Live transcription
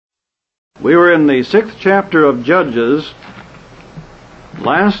We were in the 6th chapter of Judges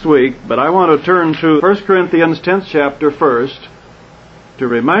last week, but I want to turn to 1 Corinthians 10th chapter first to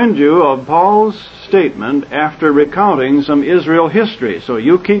remind you of Paul's statement after recounting some Israel history. So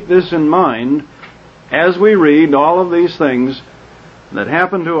you keep this in mind as we read all of these things that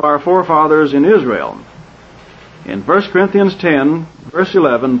happened to our forefathers in Israel. In 1 Corinthians 10, verse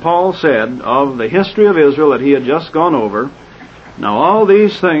 11, Paul said of the history of Israel that he had just gone over, "Now all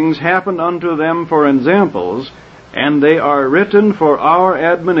these things happened unto them for examples, and they are written for our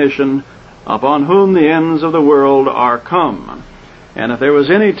admonition, upon whom the ends of the world are come." And if there was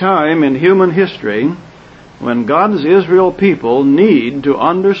any time in human history when God's Israel people need to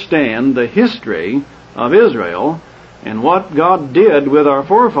understand the history of Israel and what God did with our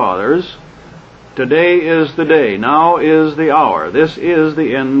forefathers, today is the day. Now is the hour. This is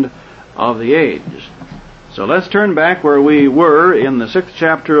the end of the age. So let's turn back where we were in the 6th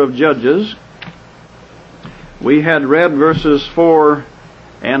chapter of Judges. We had read verses 4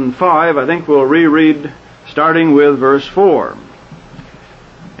 and 5. I think we'll reread starting with verse 4.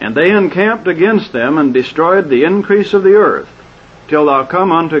 "And they encamped against them, and destroyed the increase of the earth, till thou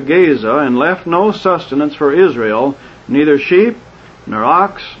come unto Gaza, and left no sustenance for Israel, neither sheep, nor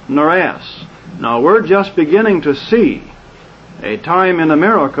ox, nor ass." Now we're just beginning to see a time in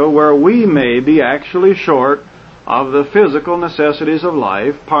America where we may be actually short of the physical necessities of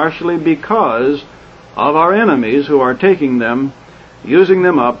life, partially because of our enemies who are taking them, using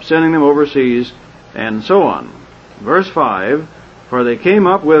them up, sending them overseas, and so on. Verse 5, "For they came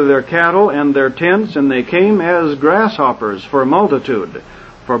up with their cattle and their tents, and they came as grasshoppers for multitude.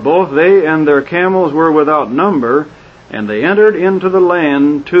 For both they and their camels were without number, and they entered into the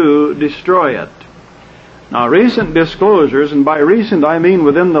land to destroy it." Now recent disclosures, and by recent I mean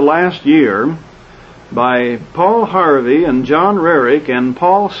within the last year, by Paul Harvey and John Rarick and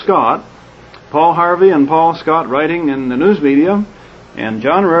Paul Scott, Paul Harvey and Paul Scott writing in the news media, and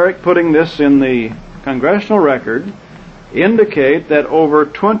John Rarick putting this in the Congressional Record, indicate that over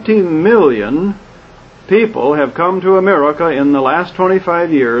 20 million people have come to America in the last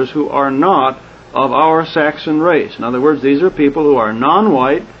 25 years who are not of our Saxon race. In other words, these are people who are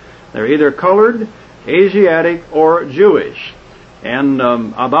non-white. They're either colored, Asiatic, or Jewish. And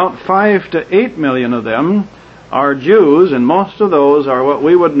about 5 to 8 million of them are Jews, and most of those are what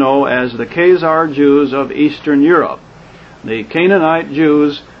we would know as the Khazar Jews of Eastern Europe, the Canaanite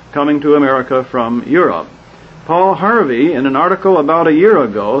Jews coming to America from Europe. Paul Harvey, in an article about a year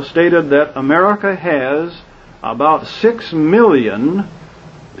ago, stated that America has about 6 million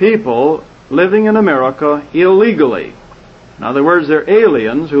people living in America illegally. In other words, they're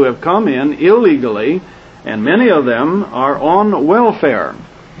aliens who have come in illegally, and many of them are on welfare.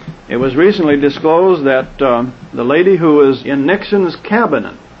 It was recently disclosed that the lady who was in Nixon's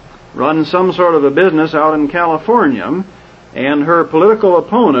cabinet runs some sort of a business out in California, and her political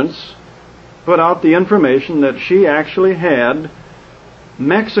opponents put out the information that she actually had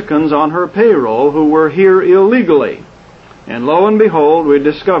Mexicans on her payroll who were here illegally. And lo and behold, we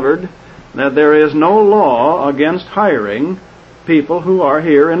discovered that there is no law against hiring people who are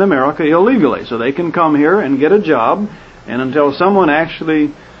here in America illegally. So they can come here and get a job, and until someone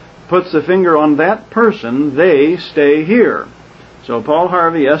actually puts the finger on that person, they stay here. So Paul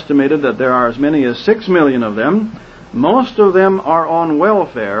Harvey estimated that there are as many as 6 million of them. Most of them are on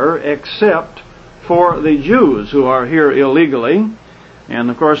welfare, except for the Jews who are here illegally. And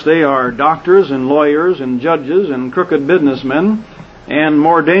of course they are doctors and lawyers and judges and crooked businessmen. And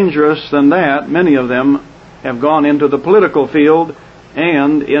more dangerous than that, many of them have gone into the political field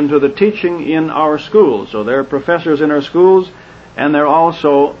and into the teaching in our schools. So they're professors in our schools, and they're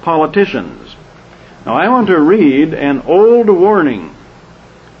also politicians. Now I want to read an old warning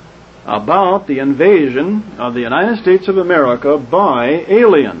about the invasion of the United States of America by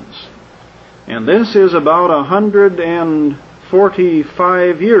aliens. And this is about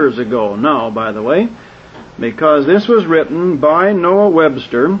 145 years ago now, by the way, because this was written by Noah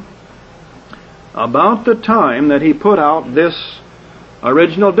Webster about the time that he put out this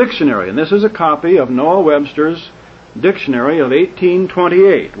original dictionary. And this is a copy of Noah Webster's dictionary of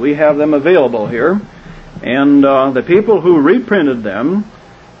 1828. We have them available here. And the people who reprinted them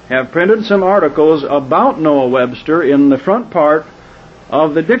have printed some articles about Noah Webster in the front part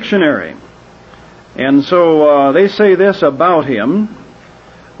of the dictionary. And so they say this about him: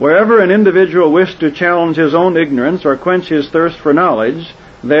 "Wherever an individual wished to challenge his own ignorance or quench his thirst for knowledge,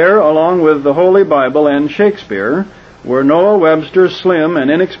 there, along with the Holy Bible and Shakespeare, were Noah Webster's slim and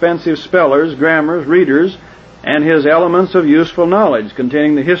inexpensive spellers, grammars, readers, and his elements of useful knowledge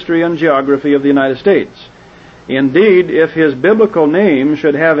containing the history and geography of the United States. Indeed, if his biblical name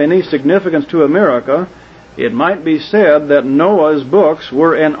should have any significance to America, it might be said that Noah's books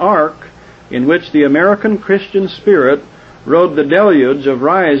were an ark in which the American Christian spirit rode the deluge of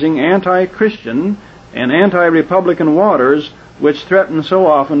rising anti-Christian and anti-Republican waters which threaten so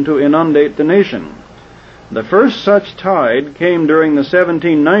often to inundate the nation. The first such tide came during the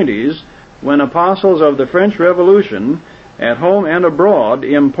 1790s, when apostles of the French Revolution, at home and abroad,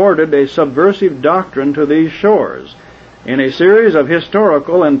 imported a subversive doctrine to these shores. In a series of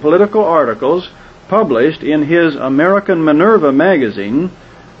historical and political articles published in his American Minerva magazine,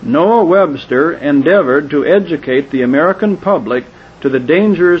 Noah Webster endeavored to educate the American public to the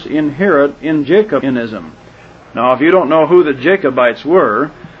dangers inherent in Jacobinism. Now, if you don't know who the Jacobites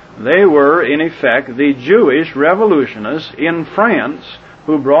were, they were, in effect, the Jewish revolutionists in France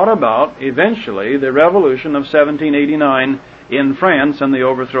who brought about, eventually, the Revolution of 1789 in France and the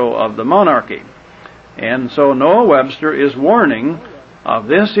overthrow of the monarchy. And so Noah Webster is warning of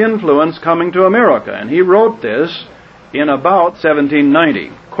this influence coming to America, and he wrote this in about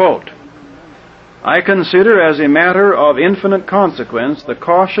 1790. Quote, "I consider as a matter of infinite consequence the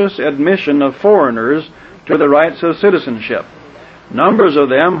cautious admission of foreigners to the rights of citizenship. Numbers of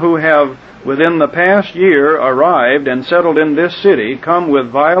them who have within the past year arrived and settled in this city come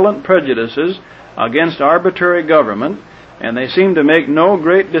with violent prejudices against arbitrary government, and they seem to make no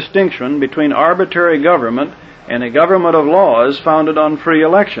great distinction between arbitrary government and a government of laws founded on free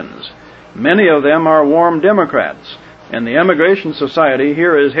elections. Many of them are warm Democrats, and the Emigration Society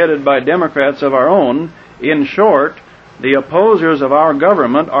here is headed by Democrats of our own. In short, the opposers of our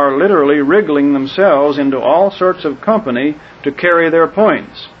government are literally wriggling themselves into all sorts of company to carry their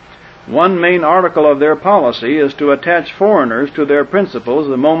points. One main article of their policy is to attach foreigners to their principles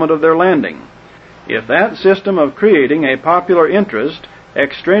the moment of their landing. If that system of creating a popular interest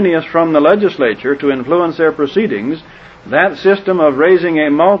extraneous from the legislature to influence their proceedings, that system of raising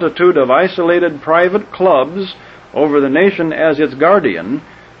a multitude of isolated private clubs over the nation as its guardian,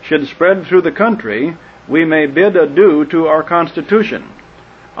 should spread through the country, we may bid adieu to our Constitution.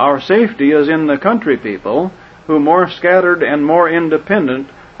 Our safety is in the country people, who, more scattered and more independent,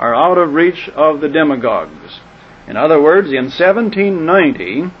 are out of reach of the demagogues." In other words, in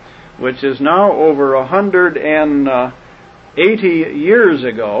 1790, which is now over 180 years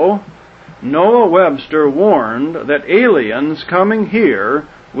ago, Noah Webster warned that aliens coming here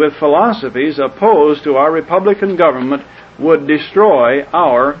with philosophies opposed to our Republican government would destroy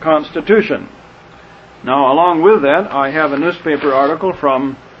our Constitution. Now, along with that, I have a newspaper article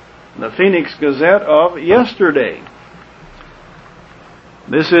from the Phoenix Gazette of yesterday.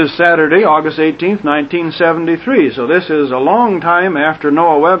 This is Saturday, August 18th, 1973, so this is a long time after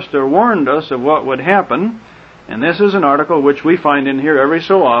Noah Webster warned us of what would happen, and this is an article which we find in here every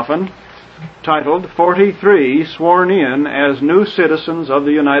so often, titled 43 Sworn In as New Citizens of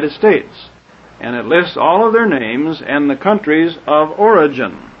the United States, and it lists all of their names and the countries of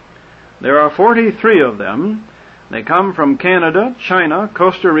origin. There are 43 of them. They come from Canada, China,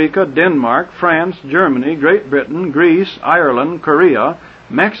 Costa Rica, Denmark, France, Germany, Great Britain, Greece, Ireland, Korea,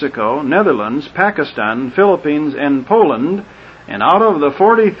 Mexico, Netherlands, Pakistan, Philippines, and Poland, and out of the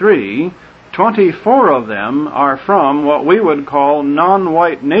 43, 24 of them are from what we would call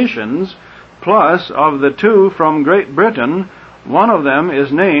non-white nations, plus of the 2 from Great Britain, one of them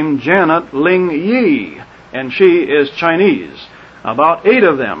is named Janet Ling Yi, and she is Chinese. About 8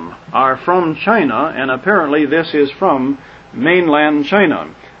 of them are from China, and apparently this is from mainland China.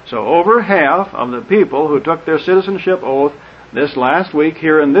 So over half of the people who took their citizenship oath this last week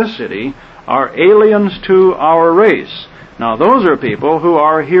here in this city are aliens to our race. Now, those are people who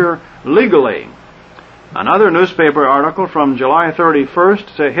are here legally. Another newspaper article from July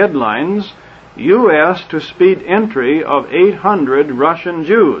 31st headlines, U.S. to speed entry of 800 Russian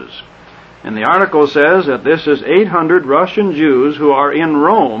Jews. And the article says that this is 800 Russian Jews who are in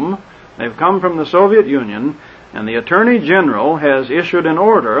Rome. They've come from the Soviet Union, and the Attorney General has issued an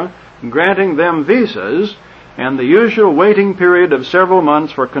order granting them visas, and the usual waiting period of several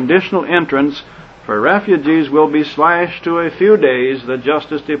months for conditional entrance for refugees will be slashed to a few days, the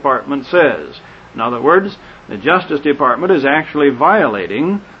Justice Department says. In other words, the Justice Department is actually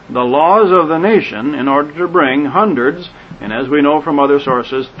violating the laws of the nation in order to bring hundreds, and as we know from other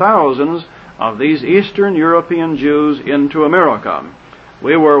sources, thousands of these Eastern European Jews into America.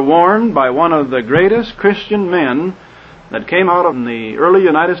 We were warned by one of the greatest Christian men that came out of the early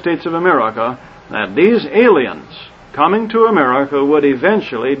United States of America that these aliens coming to America would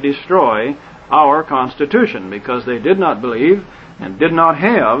eventually destroy our Constitution, because they did not believe and did not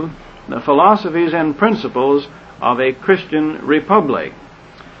have the philosophies and principles of a Christian republic.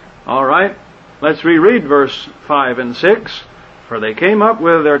 All right, Let's reread verse 5 and 6. For they came up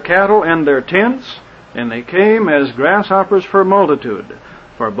with their cattle and their tents, and they came as grasshoppers for multitude.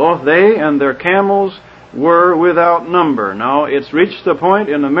 For both they and their camels were without number. Now, it's reached the point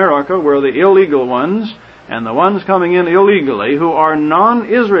in America where the illegal ones and the ones coming in illegally who are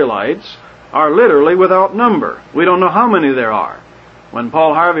non-Israelites are literally without number. We don't know how many there are. When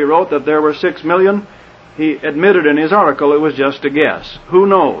Paul Harvey wrote that there were 6 million, he admitted in his article it was just a guess. Who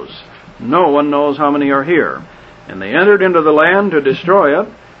knows? No one knows how many are here. And they entered into the land to destroy it,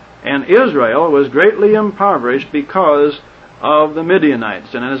 and Israel was greatly impoverished because of the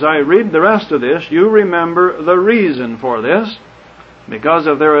Midianites. And as I read the rest of this, you remember the reason for this, because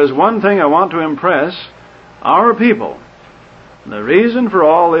if there is one thing I want to impress our people, the reason for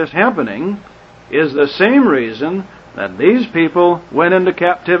all this happening is the same reason that these people went into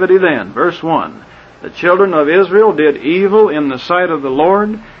captivity then. Verse 1, the children of Israel did evil in the sight of the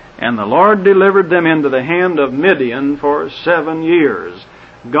Lord, and the Lord delivered them into the hand of Midian for 7 years.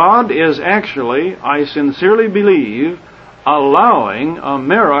 God is actually, I sincerely believe, allowing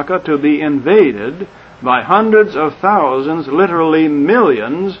America to be invaded by hundreds of thousands, literally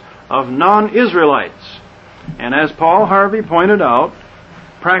millions, of non-Israelites. And as Paul Harvey pointed out,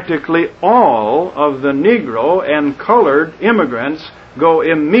 practically all of the Negro and colored immigrants go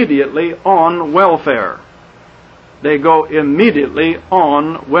immediately on welfare. They go immediately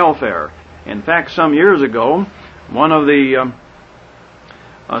on welfare. In fact, some years ago, one of the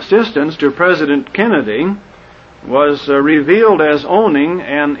assistants to President Kennedy was revealed as owning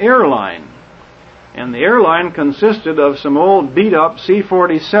an airline. And the airline consisted of some old beat-up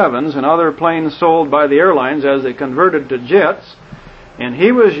C-47s and other planes sold by the airlines as they converted to jets, and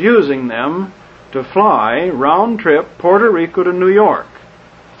he was using them to fly round-trip Puerto Rico to New York.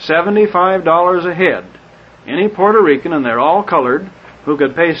 $75 a head. Any Puerto Rican, and they're all colored, who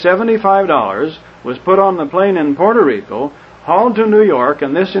could pay $75 was put on the plane in Puerto Rico, hauled to New York,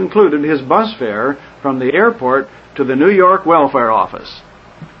 and this included his bus fare from the airport to the New York welfare office.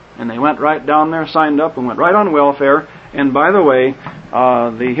 And they went right down there, signed up, and went right on welfare. And by the way,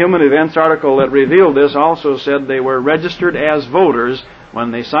 the Human Events article that revealed this also said they were registered as voters when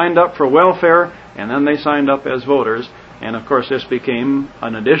they signed up for welfare, and then they signed up as voters. And of course this became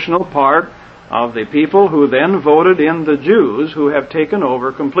an additional part of the people who then voted in the Jews who have taken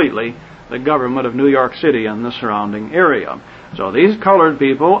over completely the government of New York City and the surrounding area. So these colored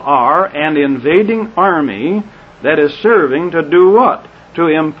people are an invading army that is serving to do what? To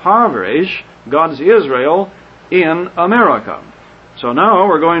impoverish God's Israel in America. So now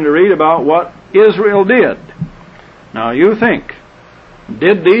we're going to read about what Israel did. Now you think,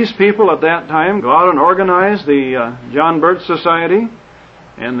 did these people at that time go out and organize the John Birch Society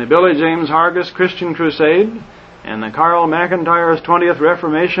and the Billy James Hargis Christian Crusade and the Carl McIntyre's 20th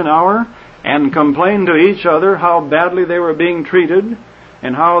Reformation Hour and complain to each other how badly they were being treated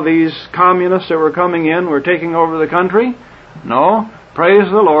and how these communists that were coming in were taking over the country? No, praise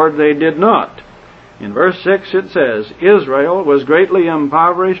the Lord, they did not. In verse 6 it says, Israel was greatly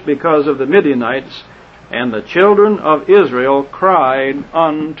impoverished because of the Midianites, and the children of Israel cried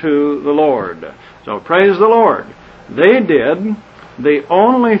unto the Lord. So praise the Lord. They did the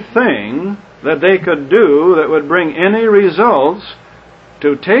only thing that they could do that would bring any results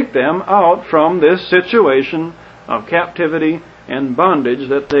to take them out from this situation of captivity and bondage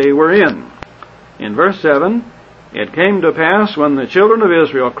that they were in. In verse 7, it came to pass when the children of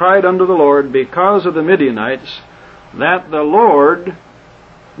Israel cried unto the Lord because of the Midianites, that the Lord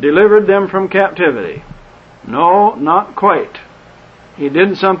delivered them from captivity. No, not quite. He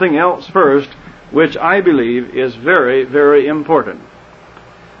did something else first, which I believe is very, very important.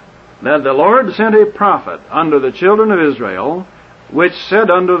 That the Lord sent a prophet unto the children of Israel, which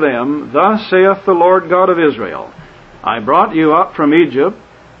said unto them, Thus saith the Lord God of Israel, I brought you up from Egypt,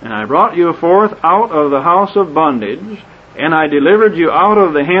 and I brought you forth out of the house of bondage, and I delivered you out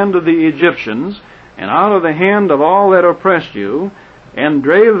of the hand of the Egyptians, and out of the hand of all that oppressed you, and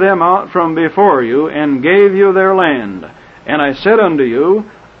drave them out from before you, and gave you their land. And I said unto you,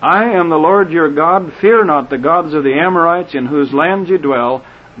 I am the Lord your God, fear not the gods of the Amorites, in whose land ye dwell,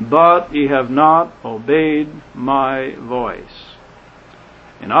 but ye have not obeyed my voice.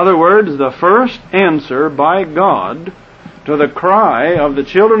 In other words, the first answer by God to the cry of the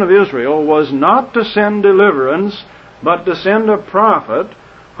children of Israel was not to send deliverance, but to send a prophet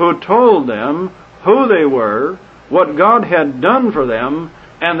who told them who they were, what God had done for them,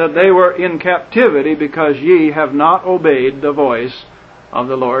 and that they were in captivity because ye have not obeyed the voice of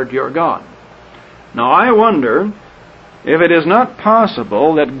the Lord your God. Now I wonder if it is not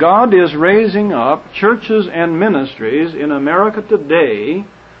possible that God is raising up churches and ministries in America today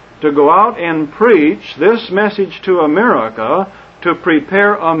to go out and preach this message to America to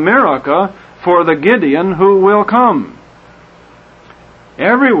prepare America for the Gideon who will come.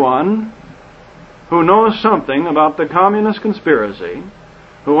 Everyone who knows something about the communist conspiracy,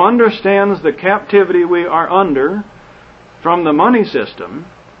 who understands the captivity we are under from the money system,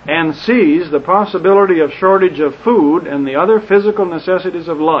 and sees the possibility of shortage of food and the other physical necessities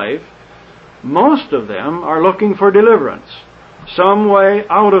of life, most of them are looking for deliverance, some way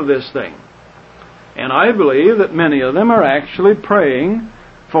out of this thing. And I believe that many of them are actually praying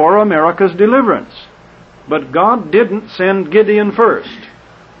for America's deliverance. But God didn't send Gideon first.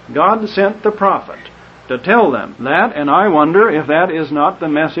 God sent the prophet to tell them that, and I wonder if that is not the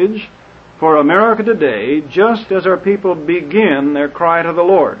message for America today, just as our people begin their cry to the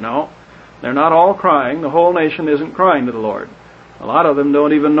Lord. No, they're not all crying. The whole nation isn't crying to the Lord. A lot of them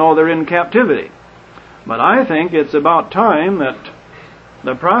don't even know they're in captivity. But I think it's about time that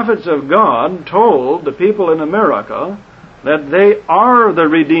the prophets of God told the people in America that they are the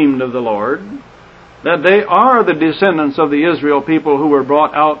redeemed of the Lord, that they are the descendants of the Israel people who were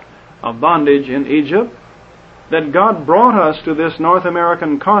brought out of bondage in Egypt, that God brought us to this North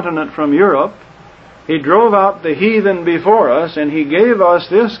American continent from Europe. He drove out the heathen before us, and He gave us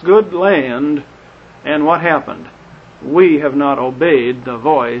this good land. And what happened? We have not obeyed the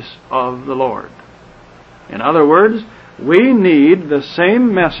voice of the Lord. In other words, we need the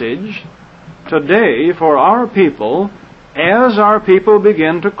same message today for our people as our people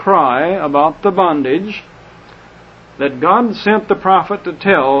begin to cry about the bondage that God sent the prophet to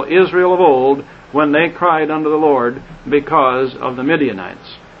tell Israel of old when they cried unto the Lord because of the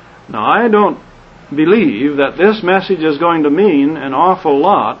Midianites. Now, I don't believe that this message is going to mean an awful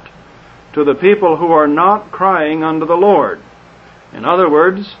lot to the people who are not crying unto the Lord. In other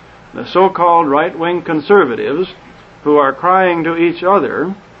words, the so-called right-wing conservatives who are crying to each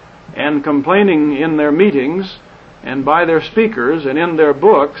other and complaining in their meetings and by their speakers and in their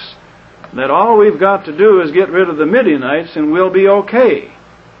books that all we've got to do is get rid of the Midianites and we'll be okay.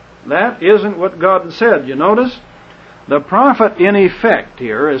 That isn't what God said. You notice? The prophet in effect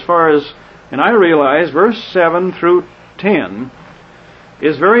here, as far as, and I realize verse 7 through 10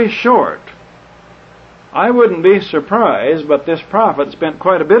 is very short. I wouldn't be surprised, but this prophet spent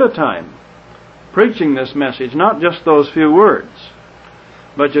quite a bit of time preaching this message, not just those few words.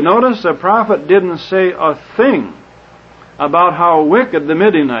 But you notice the prophet didn't say a thing about how wicked the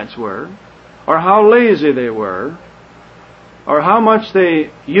Midianites were, or how lazy they were, or how much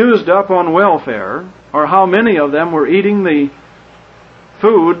they used up on welfare, or how many of them were eating the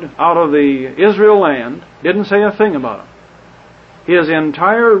food out of the Israel land. Didn't say a thing about it. His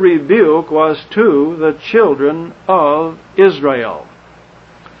entire rebuke was to the children of Israel.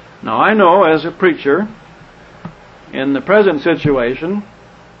 Now, I know as a preacher, in the present situation,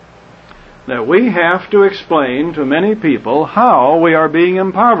 that we have to explain to many people how we are being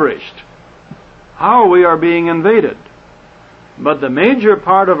impoverished, how we are being invaded. But the major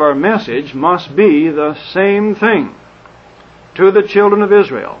part of our message must be the same thing. To the children of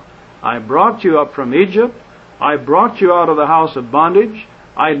Israel, I brought you up from Egypt, I brought you out of the house of bondage,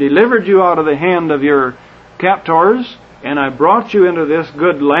 I delivered you out of the hand of your captors, and I brought you into this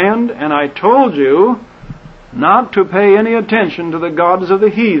good land, and I told you not to pay any attention to the gods of the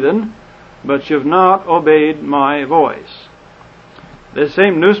heathen, but you've not obeyed my voice. This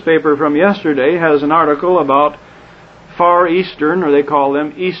same newspaper from yesterday has an article about Far Eastern, or they call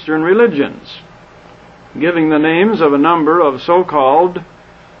them Eastern religions, giving the names of a number of so-called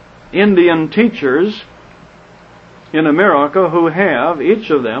Indian teachers in America who have, each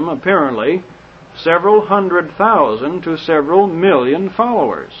of them apparently, several 100,000 to several million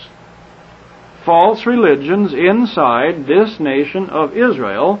followers. False religions inside this nation of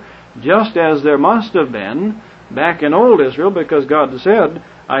Israel, just as there must have been back in old Israel, because God said,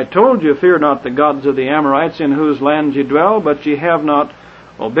 I told you, fear not the gods of the Amorites in whose land ye dwell, but ye have not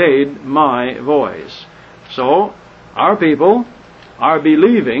obeyed my voice. So, our people are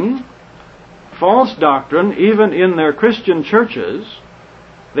believing false doctrine even in their Christian churches.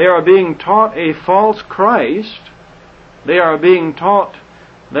 They are being taught a false Christ. They are being taught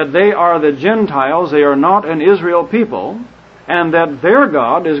that they are the Gentiles, they are not an Israel people, and that their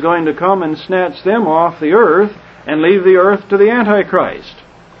God is going to come and snatch them off the earth and leave the earth to the Antichrist.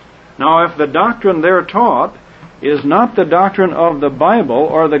 Now, if the doctrine they're taught is not the doctrine of the Bible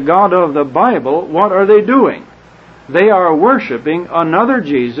or the God of the Bible, what are they doing? They are worshiping another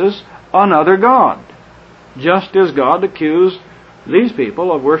Jesus, another God, just as God accused these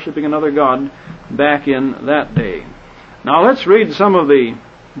people of worshiping another God back in that day. Now, let's read some of the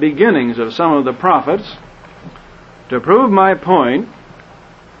beginnings of some of the prophets to prove my point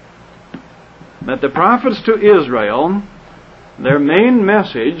that the prophets to Israel, their main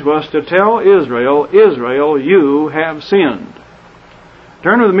message was to tell Israel, Israel, you have sinned.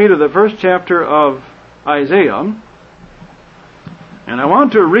 Turn with me to the first chapter of Isaiah. And I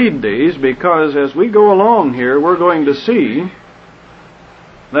want to read these because as we go along here, we're going to see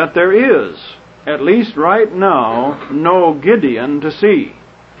that there is, at least right now, no Gideon to see.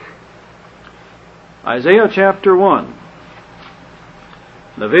 Isaiah chapter 1.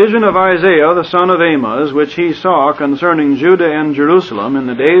 The vision of Isaiah the son of Amoz, which he saw concerning Judah and Jerusalem in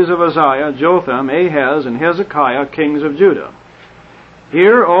the days of Uzziah, Jotham, Ahaz, and Hezekiah, kings of Judah.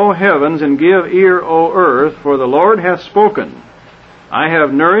 Hear, O heavens, and give ear, O earth, for the Lord hath spoken. I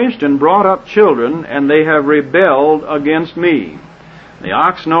have nourished and brought up children, and they have rebelled against me. The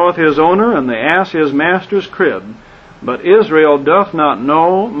ox knoweth his owner, and the ass his master's crib. But Israel doth not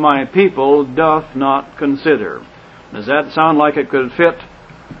know, my people doth not consider. Does that sound like it could fit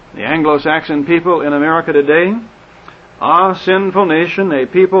the Anglo-Saxon people in America today? Ah, sinful nation, a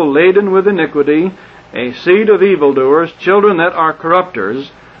people laden with iniquity, a seed of evildoers, children that are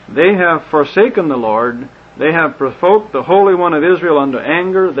corrupters, they have forsaken the Lord, they have provoked the Holy One of Israel unto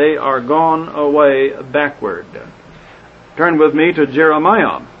anger, they are gone away backward. Turn with me to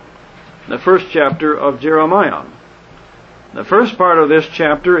Jeremiah, the first chapter of Jeremiah. The first part of this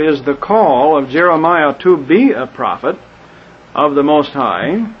chapter is the call of Jeremiah to be a prophet of the Most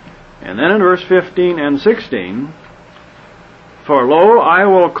High. And then in verse 15 and 16, For lo, I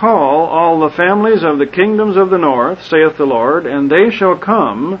will call all the families of the kingdoms of the north, saith the Lord, and they shall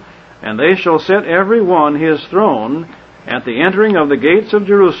come, and they shall set every one his throne at the entering of the gates of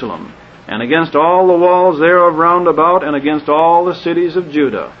Jerusalem, and against all the walls thereof round about, and against all the cities of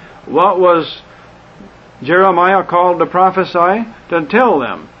Judah. What was Jeremiah called to prophesy? To tell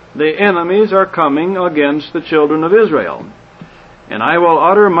them, the enemies are coming against the children of Israel. And I will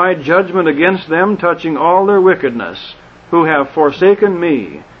utter my judgment against them, touching all their wickedness, who have forsaken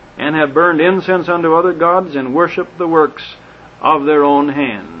me, and have burned incense unto other gods, and worshipped the works of their own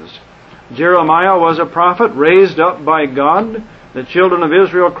hands. Jeremiah was a prophet raised up by God. The children of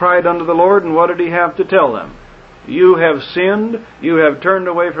Israel cried unto the Lord, and what did he have to tell them? You have sinned, you have turned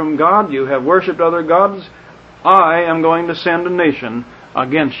away from God, you have worshipped other gods. I am going to send a nation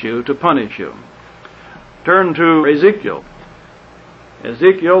against you to punish you. Turn to Ezekiel.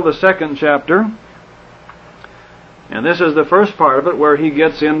 Ezekiel, the second chapter. And this is the first part of it where he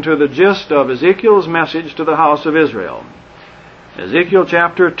gets into the gist of Ezekiel's message to the house of Israel. Ezekiel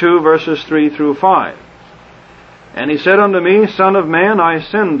chapter 2, verses 3 through 5. And he said unto me, Son of man, I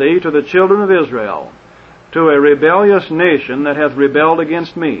send thee to the children of Israel, to a rebellious nation that hath rebelled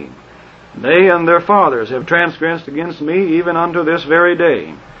against me. They and their fathers have transgressed against me even unto this very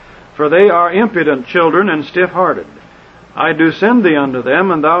day. For they are impudent children and stiff-hearted. I do send thee unto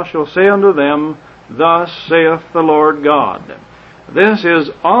them, and thou shalt say unto them, Thus saith the Lord God. This is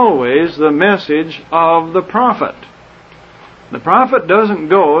always the message of the prophet. The prophet doesn't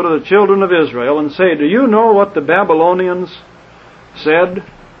go to the children of Israel and say, Do you know what the Babylonians said?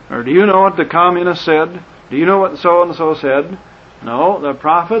 Or do you know what the communists said? Do you know what so-and-so said? No, the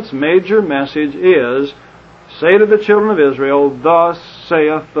prophet's major message is, Say to the children of Israel, Thus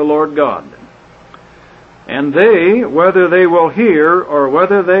saith the Lord God. And they, whether they will hear or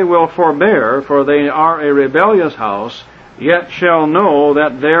whether they will forbear, for they are a rebellious house, yet shall know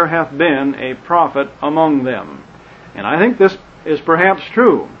that there hath been a prophet among them. And I think this is perhaps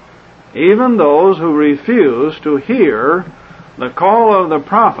true. Even those who refuse to hear the call of the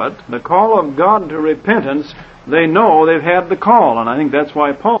prophet, the call of God to repentance, they know they've had the call. And I think that's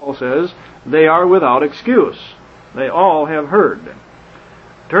why Paul says they are without excuse. They all have heard.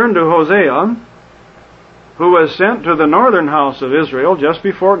 Turn to Hosea, who was sent to the northern house of Israel just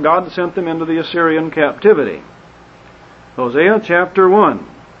before God sent them into the Assyrian captivity. Hosea chapter 1.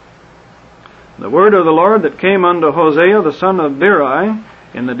 The word of the Lord that came unto Hosea the son of Beeri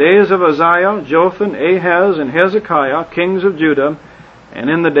in the days of Uzziah, Jotham, Ahaz, and Hezekiah, kings of Judah, and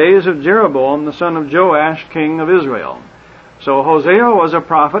in the days of Jeroboam the son of Joash, king of Israel. So Hosea was a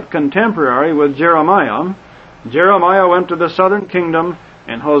prophet contemporary with Jeremiah. Jeremiah went to the southern kingdom,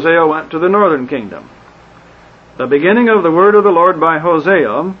 and Hosea went to the northern kingdom. The beginning of the word of the Lord by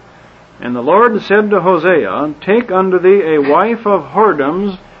Hosea. And the Lord said to Hosea, Take unto thee a wife of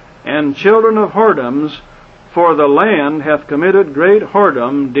whoredoms, and children of whoredoms, for the land hath committed great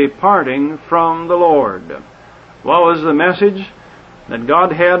whoredom, departing from the Lord. What was the message that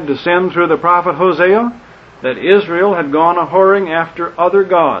God had to send through the prophet Hosea? That Israel had gone a-whoring after other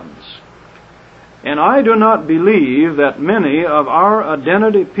gods. And I do not believe that many of our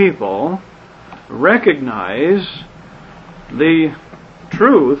identity people recognize the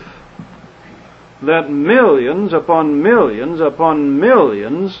truth that millions upon millions upon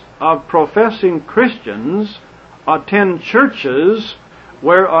millions of professing Christians attend churches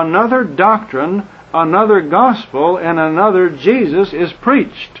where another doctrine, another gospel, and another Jesus is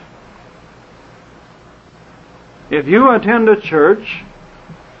preached. If you attend a church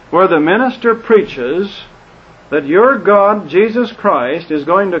where the minister preaches that your God, Jesus Christ, is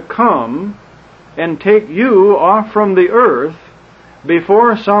going to come and take you off from the earth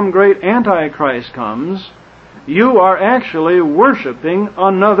before some great Antichrist comes, you are actually worshiping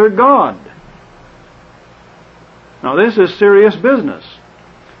another God. Now this is serious business.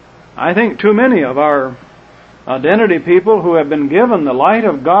 I think too many of our identity people who have been given the light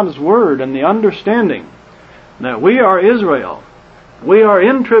of God's Word and the understanding that we are Israel, we are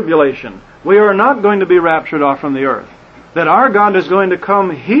in tribulation, we are not going to be raptured off from the earth, that our God is going to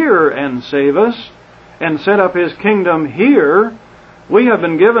come here and save us and set up His kingdom here. We have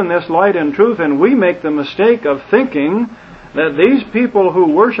been given this light and truth, and we make the mistake of thinking that these people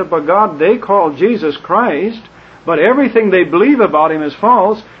who worship a God they call Jesus Christ, but everything they believe about Him is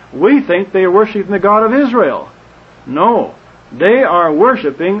false, we think they are worshiping the God of Israel. No, they are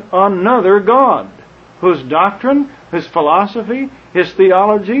worshiping another God, whose doctrine, His philosophy, His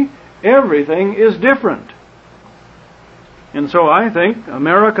theology, everything is different. And so I think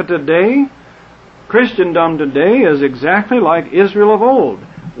America today, Christendom today, is exactly like Israel of old.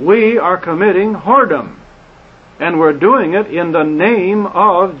 We are committing whoredom, and we're doing it in the name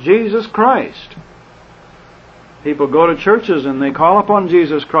of Jesus Christ. People go to churches and they call upon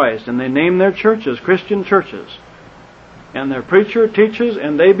Jesus Christ, and they name their churches Christian churches, and their preacher teaches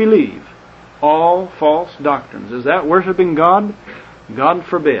and they believe all false doctrines. Is that worshiping God? God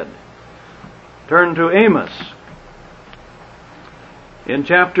forbid. Turn to Amos in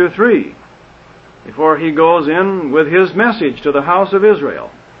chapter 3, before he goes in with his message to the house of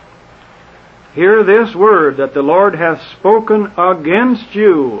Israel. Hear this word that the Lord hath spoken against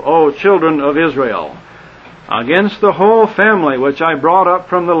you, O children of Israel, against the whole family which I brought up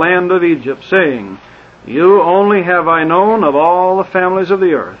from the land of Egypt, saying, You only have I known of all the families of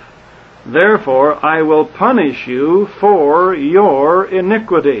the earth. Therefore I will punish you for your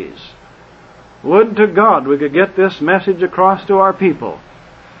iniquities. Would to God we could get this message across to our people.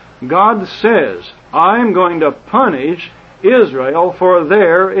 God says, I'm going to punish Israel for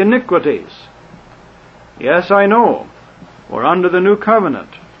their iniquities. Yes, I know. We're under the new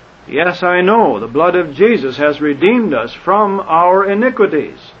covenant. Yes, I know. The blood of Jesus has redeemed us from our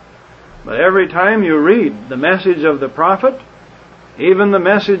iniquities. But every time you read the message of the prophet, even the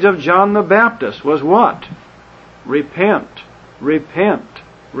message of John the Baptist was what? Repent, repent,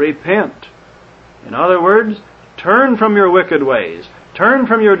 repent. In other words, turn from your wicked ways, turn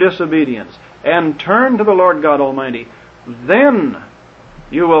from your disobedience, and turn to the Lord God Almighty. Then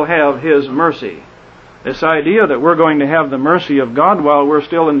you will have His mercy. This idea that we're going to have the mercy of God while we're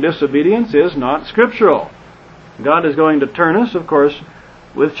still in disobedience is not scriptural. God is going to turn us, of course,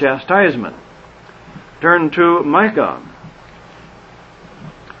 with chastisement. Turn to Micah,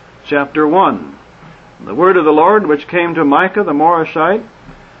 chapter 1. The word of the Lord which came to Micah the Morashite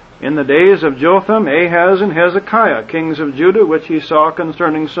in the days of Jotham, Ahaz, and Hezekiah, kings of Judah, which he saw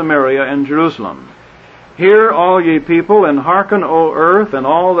concerning Samaria and Jerusalem. Hear, all ye people, and hearken, O earth, and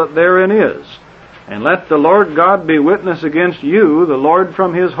all that therein is. And let the Lord God be witness against you, the Lord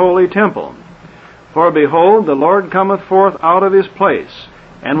from His holy temple. For behold, the Lord cometh forth out of His place,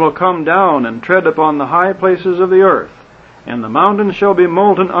 and will come down and tread upon the high places of the earth. And the mountains shall be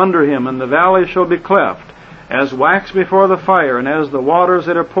molten under Him, and the valleys shall be cleft, as wax before the fire, and as the waters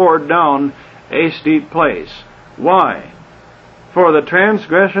that are poured down a steep place. Why? For the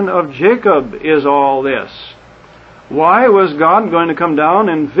transgression of Jacob is all this. Why was God going to come down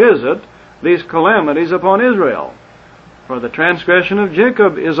and visit these calamities upon Israel? For the transgression of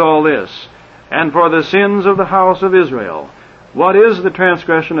Jacob is all this, and for the sins of the house of Israel. What is the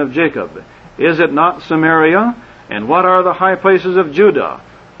transgression of Jacob? Is it not Samaria? And what are the high places of Judah?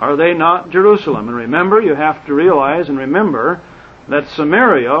 Are they not Jerusalem? And remember, you have to realize and remember that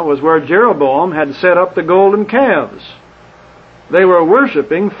Samaria was where Jeroboam had set up the golden calves. They were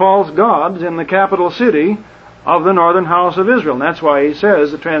worshiping false gods in the capital city of the northern house of Israel. And that's why he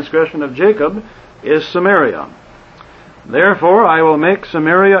says the transgression of Jacob is Samaria. Therefore I will make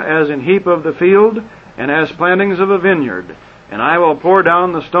Samaria as an heap of the field, and as plantings of a vineyard. And I will pour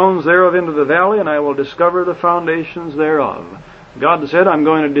down the stones thereof into the valley, and I will discover the foundations thereof. God said, I'm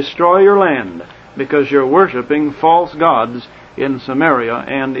going to destroy your land, because you're worshiping false gods in Samaria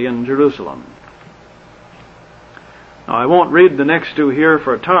and in Jerusalem. Now, I won't read the next two here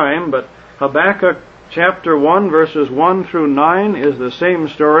for time, but Habakkuk chapter 1, verses 1 through 9 is the same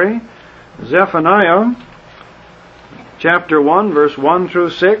story. Zephaniah chapter 1, verse 1 through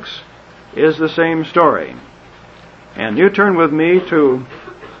 6 is the same story. And you turn with me to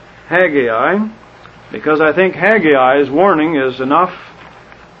Haggai, because I think Haggai's warning is enough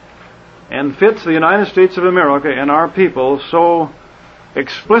and fits the United States of America and our people so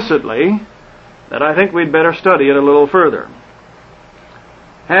explicitly that I think we'd better study it a little further.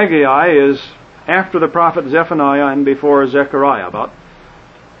 Haggai is after the prophet Zephaniah and before Zechariah, about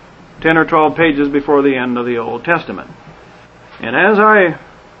 10 or 12 pages before the end of the Old Testament. And as I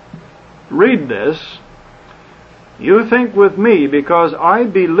read this, you think with me, because I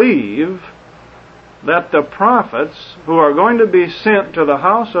believe that the prophets who are going to be sent to the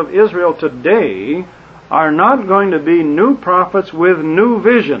house of Israel today are not going to be new prophets with new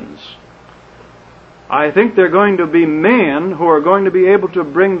visions. I think they're going to be men who are going to be able to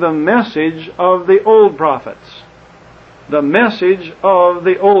bring the message of the old prophets. The message of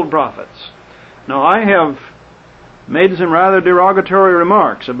the old prophets. Now, I have made some rather derogatory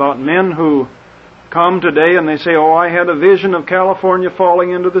remarks about men who come today and they say, oh, I had a vision of California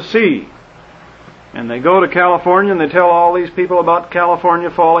falling into the sea. And they go to California and they tell all these people about California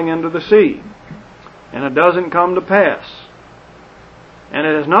falling into the sea. And it doesn't come to pass. And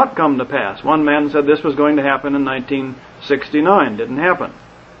it has not come to pass. One man said this was going to happen in 1969. Didn't happen.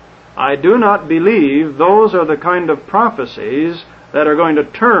 I do not believe those are the kind of prophecies that are going to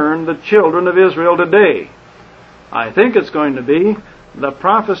turn the children of Israel today. I think it's going to be the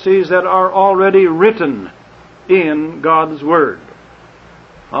prophecies that are already written in God's Word.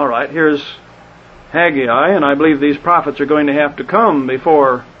 All right, here's Haggai, and I believe these prophets are going to have to come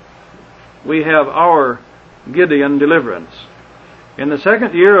before we have our Gideon deliverance. In the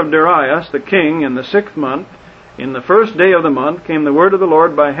 2nd year of Darius the king, in the 6th month, in the 1st day of the month, came the word of the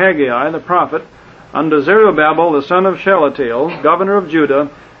Lord by Haggai the prophet unto Zerubbabel the son of Shealtiel, governor of Judah,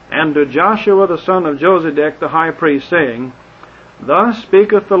 and to Joshua the son of Josedech the high priest, saying, Thus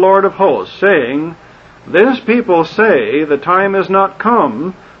speaketh the Lord of hosts, saying, This people say, the time is not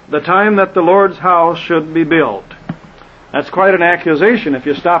come, the time that the Lord's house should be built. That's quite an accusation if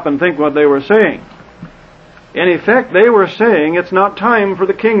you stop and think what they were saying. In effect, they were saying it's not time for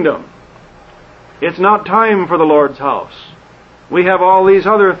the kingdom. It's not time for the Lord's house. We have all these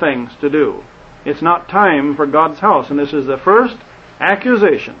other things to do. It's not time for God's house. And this is the first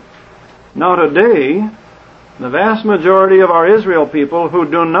accusation. Now today, the vast majority of our Israel people who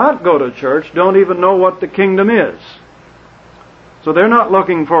do not go to church don't even know what the kingdom is. So they're not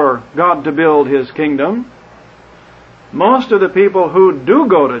looking for God to build His kingdom. Most of the people who do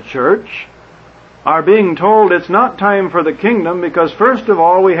go to church are being told it's not time for the kingdom because first of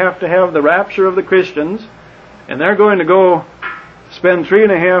all we have to have the rapture of the Christians, and they're going to go spend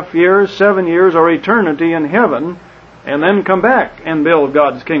 3.5 years, 7 years, or eternity in heaven, and then come back and build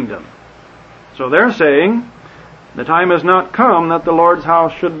God's kingdom. So they're saying the time has not come that the Lord's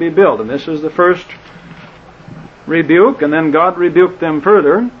house should be built. And this is the first rebuke, and then God rebuked them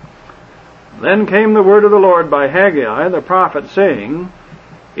further. Then came the word of the Lord by Haggai the prophet, saying,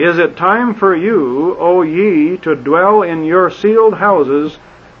 Is it time for you, O ye, to dwell in your sealed houses,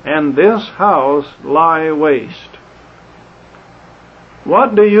 and this house lie waste?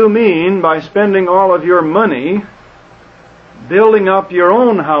 What do you mean by spending all of your money building up your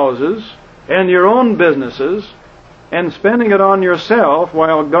own houses and your own businesses and spending it on yourself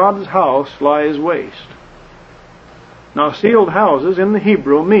while God's house lies waste? Now, sealed houses in the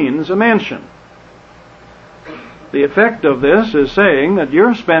Hebrew means a mansion. The effect of this is saying that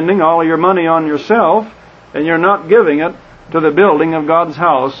you're spending all your money on yourself and you're not giving it to the building of God's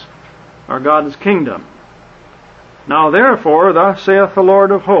house or God's kingdom. Now therefore, thus saith the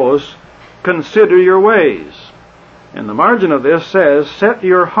Lord of hosts, consider your ways. And the margin of this says, set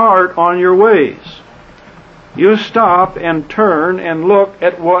your heart on your ways. You stop and turn and look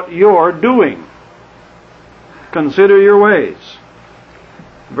at what you're doing. Consider your ways.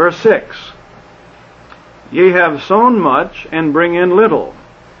 Verse 6. Ye have sown much, and bring in little.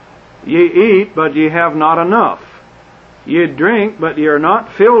 Ye eat, but ye have not enough. Ye drink, but ye are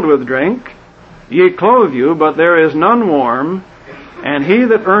not filled with drink. Ye clothe you, but there is none warm. And he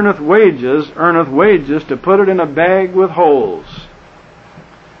that earneth wages to put it in a bag with holes.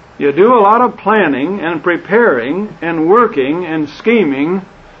 You do a lot of planning and preparing and working and scheming,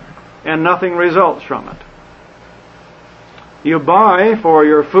 and nothing results from it. You buy for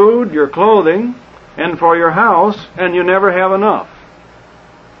your food, your clothing, and for your house, and you never have enough.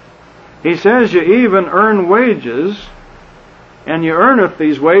 He says you even earn wages, and you earneth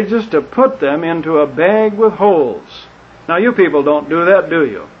these wages to put them into a bag with holes. Now you people don't do that, do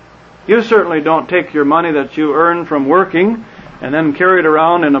you? You certainly don't take your money that you earn from working and then carry it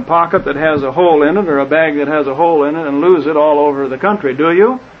around in a pocket that has a hole in it or a bag that has a hole in it and lose it all over the country, do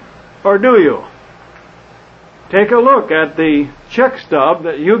you? Or do you? Take a look at the check stub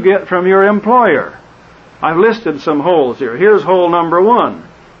that you get from your employer. I've listed some holes here. Here's hole number 1,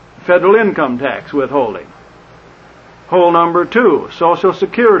 federal income tax withholding. Hole number 2, Social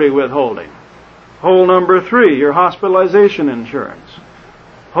Security withholding. Hole number 3, your hospitalization insurance.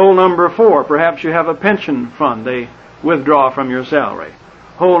 Hole number 4, perhaps you have a pension fund they withdraw from your salary.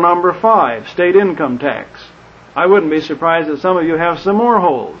 Hole number 5, state income tax. I wouldn't be surprised if some of you have some more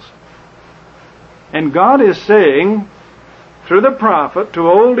holes. And God is saying, through the prophet to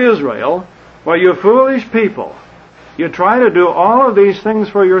old Israel, well, you foolish people, you try to do all of these things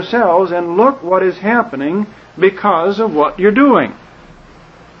for yourselves, and look what is happening because of what you're doing.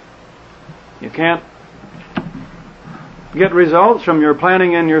 You can't get results from your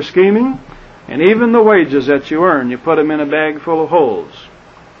planning and your scheming, and even the wages that you earn, you put them in a bag full of holes.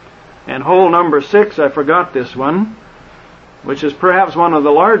 And hole number 6, I forgot this one, which is perhaps one of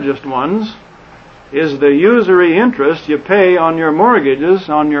the largest ones, is the usury interest you pay on your mortgages,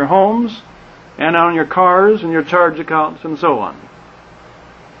 on your homes, and on your cars and your charge accounts and so on.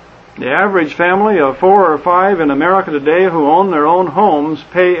 The average family of 4 or 5 in America today who own their own homes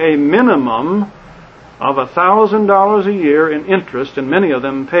pay a minimum of $1,000 a year in interest, and many of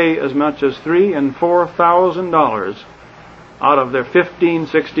them pay as much as $3,000 and $4,000 out of their $15,000,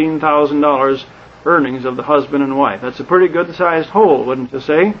 $16,000 earnings of the husband and wife. That's a pretty good-sized hole, wouldn't you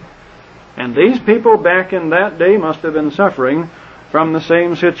say? And these people back in that day must have been suffering from the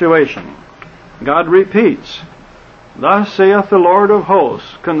same situation. God repeats, "Thus saith the Lord of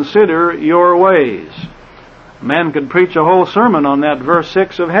hosts, consider your ways." A man could preach a whole sermon on that verse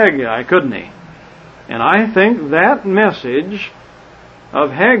 6 of Haggai, couldn't he? And I think that message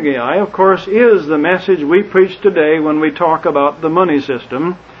of Haggai, of course, is the message we preach today when we talk about the money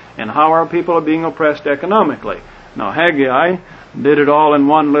system and how our people are being oppressed economically. Now, Haggai did it all in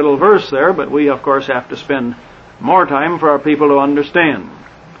one little verse there, but we, of course, have to spend more time for our people to understand.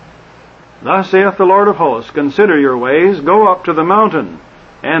 "Thus saith the Lord of hosts, consider your ways, go up to the mountain,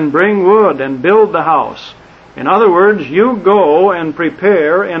 and bring wood, and build the house." In other words, you go and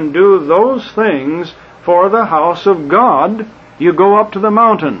prepare and do those things for the house of God. You go up to the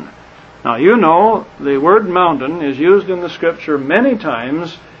mountain. Now, you know, the word mountain is used in the Scripture many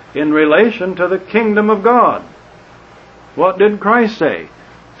times in relation to the kingdom of God. What did Christ say?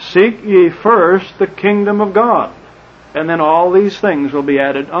 "Seek ye first the kingdom of God, and then all these things will be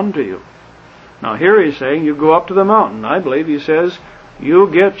added unto you." Now here he's saying you go up to the mountain. I believe he says you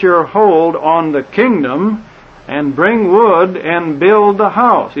get your hold on the kingdom and bring wood and build the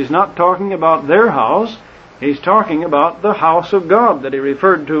house. He's not talking about their house. He's talking about the house of God that he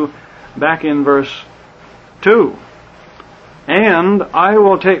referred to back in verse 2. "And I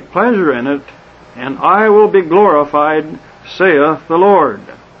will take pleasure in it, and I will be glorified, saith the Lord."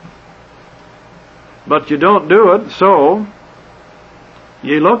 But you don't do it, so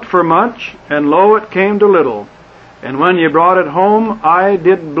ye looked for much, and lo, it came to little. And when ye brought it home, I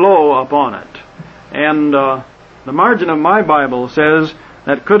did blow upon it. And the margin of my Bible says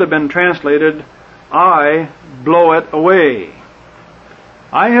that could have been translated, I blow it away.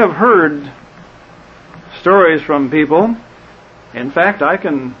 I have heard stories from people. In fact, I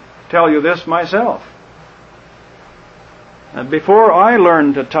can tell you this myself. That before I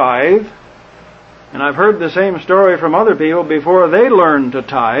learned to tithe, and I've heard the same story from other people before they learned to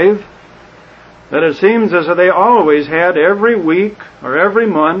tithe, that it seems as if they always had every week or every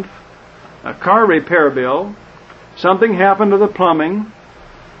month a car repair bill, something happened to the plumbing,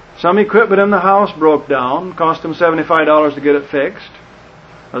 some equipment in the house broke down, cost them $75 to get it fixed,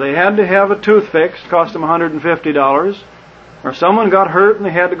 or they had to have a tooth fixed, cost them $150, or someone got hurt and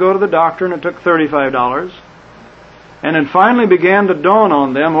they had to go to the doctor and it took $35. And it finally began to dawn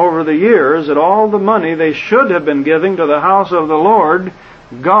on them over the years that all the money they should have been giving to the house of the Lord,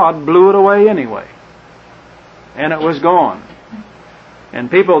 God blew it away anyway. And it was gone. And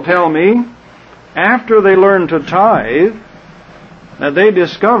people tell me, after they learned to tithe, that they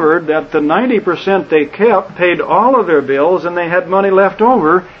discovered that the 90% they kept paid all of their bills and they had money left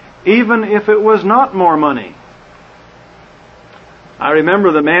over, even if it was not more money. I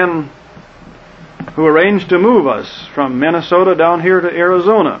remember the man who arranged to move us from Minnesota down here to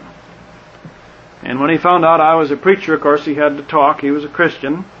Arizona. And when he found out I was a preacher, of course, he had to talk. He was a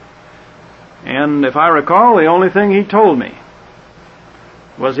Christian. And if I recall, the only thing he told me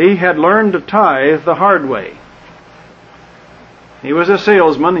was he had learned to tithe the hard way. He was a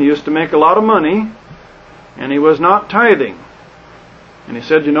salesman. He used to make a lot of money, and he was not tithing. And he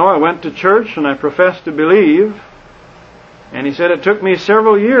said, you know, I went to church and I professed to believe, And he said, it took me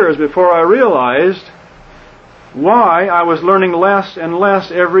several years before I realized why I was learning less and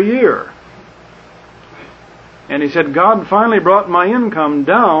less every year. And he said, God finally brought my income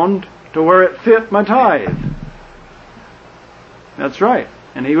down to where it fit my tithe. That's right.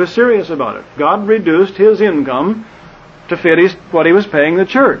 And he was serious about it. God reduced his income to fit what he was paying the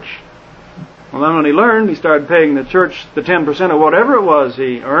church. Well, then when he learned, he started paying the church the 10% of whatever it was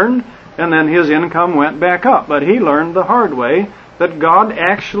he earned, and then his income went back up. But he learned the hard way that God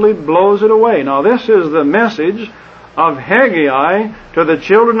actually blows it away. Now, this is the message of Haggai to the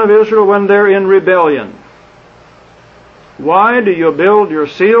children of Israel when they're in rebellion. Why do you build your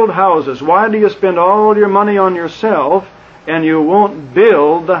sealed houses? Why do you spend all your money on yourself and you won't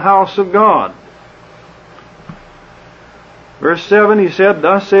build the house of God? Verse 7, he said,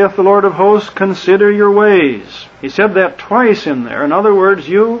 thus saith the Lord of hosts, consider your ways. He said that twice in there. In other words,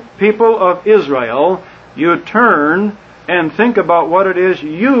 you people of Israel, you turn and think about what it is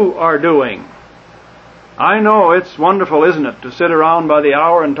you are doing. I know it's wonderful, isn't it, to sit around by the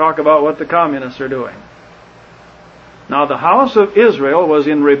hour and talk about what the communists are doing. Now, the house of Israel was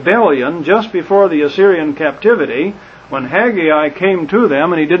in rebellion just before the Assyrian captivity when Haggai came to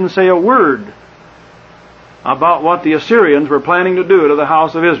them, and he didn't say a word about what the Assyrians were planning to do to the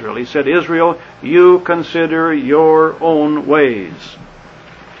house of Israel. He said, Israel, you consider your own ways.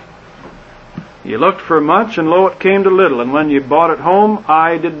 You looked for much, and lo, it came to little, and when you bought it home,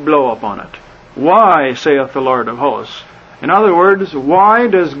 I did blow upon it. Why, saith the Lord of hosts? In other words, why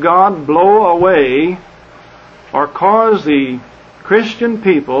does God blow away or cause the Christian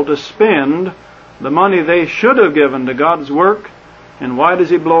people to spend the money they should have given to God's work, and why does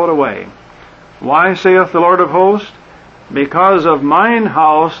he blow it away? Why, saith the Lord of hosts? Because of mine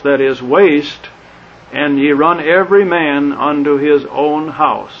house that is waste, and ye run every man unto his own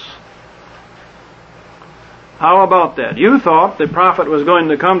house. How about that? You thought the prophet was going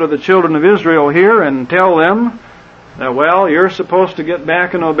to come to the children of Israel here and tell them that, well, you're supposed to get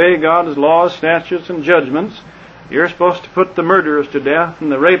back and obey God's laws, statutes, and judgments. You're supposed to put the murderers to death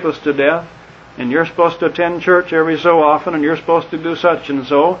and the rapists to death, and you're supposed to attend church every so often, and you're supposed to do such and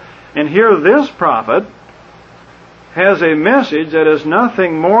so. And here this prophet has a message that is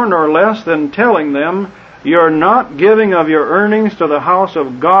nothing more nor less than telling them, you're not giving of your earnings to the house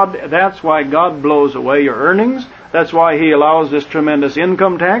of God. That's why God blows away your earnings. That's why he allows this tremendous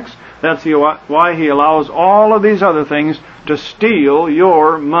income tax. That's why he allows all of these other things to steal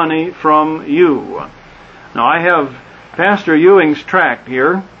your money from you. Now, I have Pastor Ewing's tract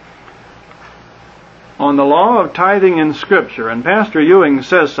here on the law of tithing in Scripture, and Pastor Ewing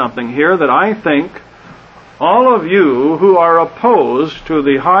says something here that I think all of you who are opposed to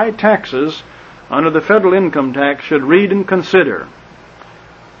the high taxes under the federal income tax should read and consider.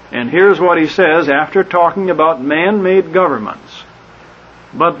 And here's what he says after talking about man-made governments.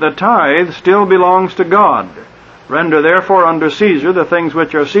 But the tithe still belongs to God. Render therefore unto Caesar the things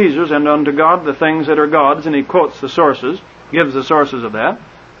which are Caesar's, and unto God the things that are God's. And he quotes the sources, gives the sources of that.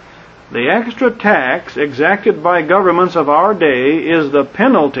 The extra tax exacted by governments of our day is the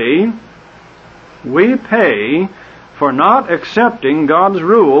penalty we pay for not accepting God's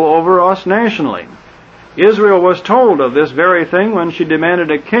rule over us nationally. Israel was told of this very thing when she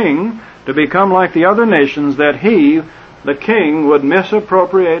demanded a king to become like the other nations, that he, the king, would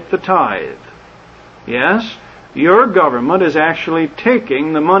misappropriate the tithe. Yes, your government is actually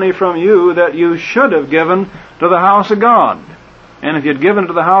taking the money from you that you should have given to the house of God. And if you'd given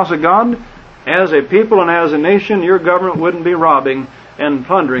to the house of God, as a people and as a nation, your government wouldn't be robbing and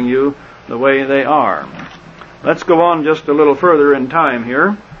plundering you the way they are. Let's go on just a little further in time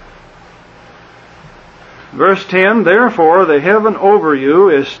here. Verse 10, therefore the heaven over you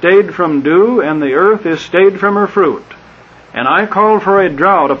is stayed from dew, and the earth is stayed from her fruit. And I called for a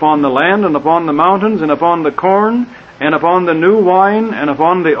drought upon the land, and upon the mountains, and upon the corn, and upon the new wine, and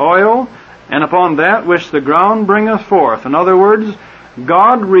upon the oil, and upon that which the ground bringeth forth. In other words,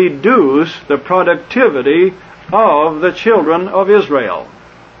 God reduced the productivity of the children of Israel.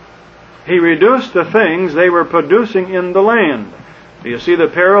 He reduced the things they were producing in the land. Do you see the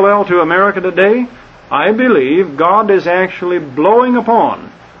parallel to America today? I believe God is actually blowing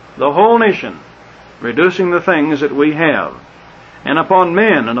upon the whole nation, reducing the things that we have, and upon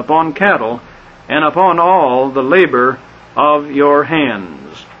men, and upon cattle, and upon all the labor of your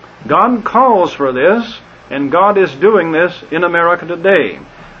hands. God calls for this, and God is doing this in America today.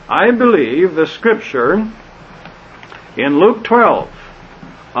 I believe the Scripture in Luke 12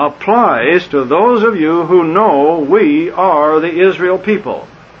 applies to those of you who know we are the Israel people.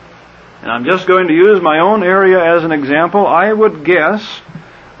 And I'm just going to use my own area as an example. I would guess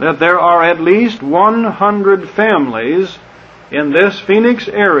that there are at least 100 families in this Phoenix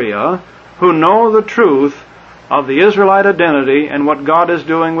area who know the truth of the Israelite identity and what God is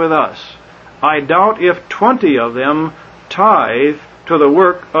doing with us. I doubt if 20 of them tithe to the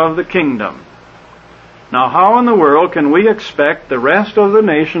work of the kingdom. Now, how in the world can we expect the rest of the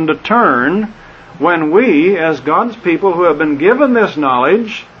nation to turn when we, as God's people who have been given this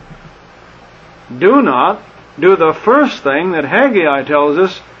knowledge, do not do the first thing that Haggai tells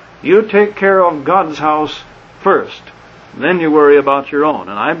us? You take care of God's house first. Then you worry about your own.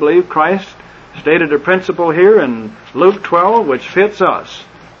 And I believe Christ stated a principle here in Luke 12 which fits us.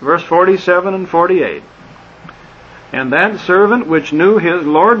 Verse 47 and 48. And that servant which knew his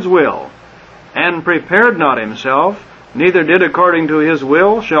Lord's will, and prepared not himself, neither did according to his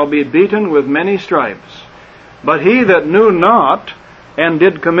will, shall be beaten with many stripes. But he that knew not, and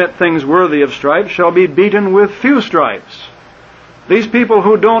did commit things worthy of stripes, shall be beaten with few stripes. These people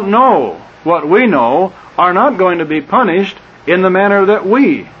who don't know what we know are not going to be punished in the manner that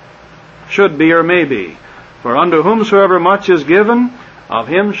we should be or may be. For unto whomsoever much is given, of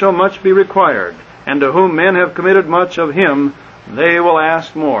him shall much be required. And to whom men have committed much, of him they will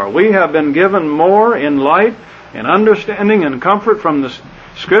ask more. We have been given more in light and understanding and comfort from the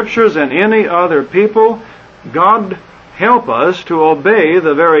Scriptures than any other people. God help us to obey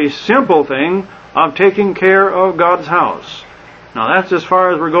the very simple thing of taking care of God's house. Now that's as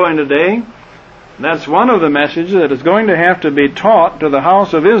far as we're going today. That's one of the messages that is going to have to be taught to the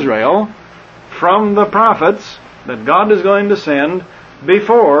house of Israel from the prophets that God is going to send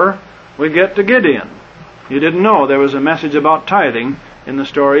before we get to Gideon. You didn't know there was a message about tithing in the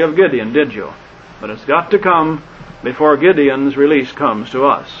story of Gideon, did you? But it's got to come before Gideon's release comes to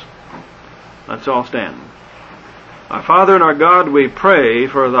us. Let's all stand. Our Father and our God, we pray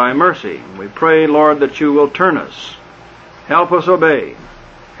for Thy mercy. We pray, Lord, that You will turn us. Help us obey.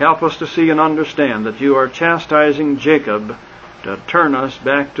 Help us to see and understand that You are chastising Jacob to turn us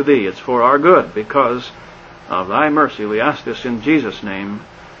back to Thee. It's for our good because of Thy mercy. We ask this in Jesus' name.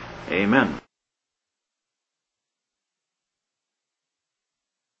 Amen.